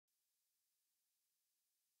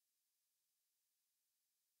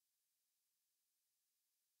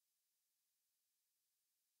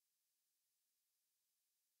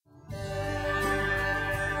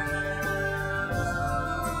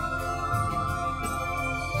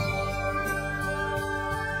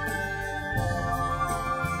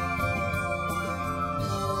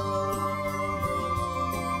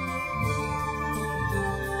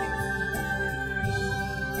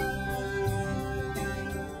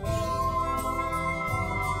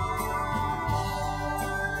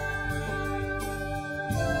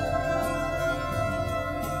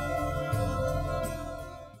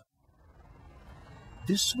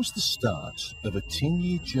This was the start of a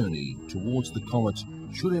 10-year journey towards the comet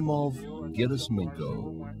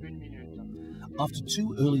Churyumov-Gerasimenko. After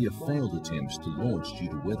two earlier failed attempts to launch due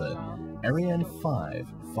to weather, Ariane 5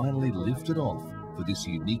 finally lifted off for this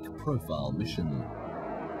unique profile mission.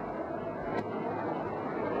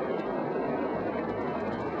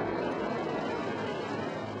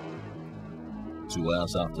 Two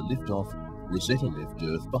hours after liftoff, Rosetta left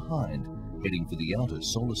Earth behind, heading for the outer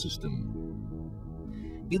solar system.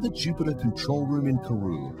 In the Jupiter control room in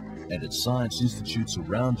Kourou and at science institutes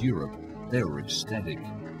around Europe, they were ecstatic.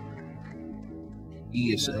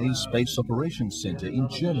 ESA's Space Operations Center in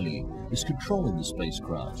Germany is controlling the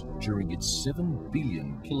spacecraft during its 7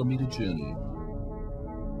 billion kilometer journey.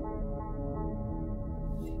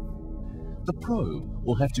 The probe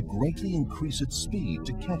will have to greatly increase its speed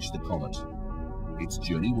to catch the comet. Its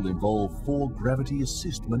journey will involve 4 gravity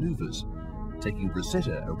assist maneuvers, taking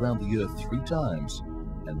Rosetta around the Earth 3 times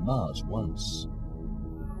and Mars once.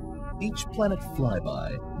 Each planet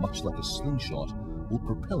flyby, much like a slingshot, will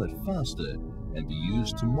propel it faster and be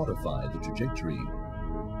used to modify the trajectory.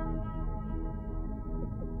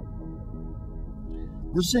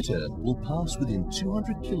 Rosetta will pass within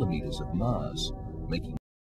 200 kilometers of Mars, making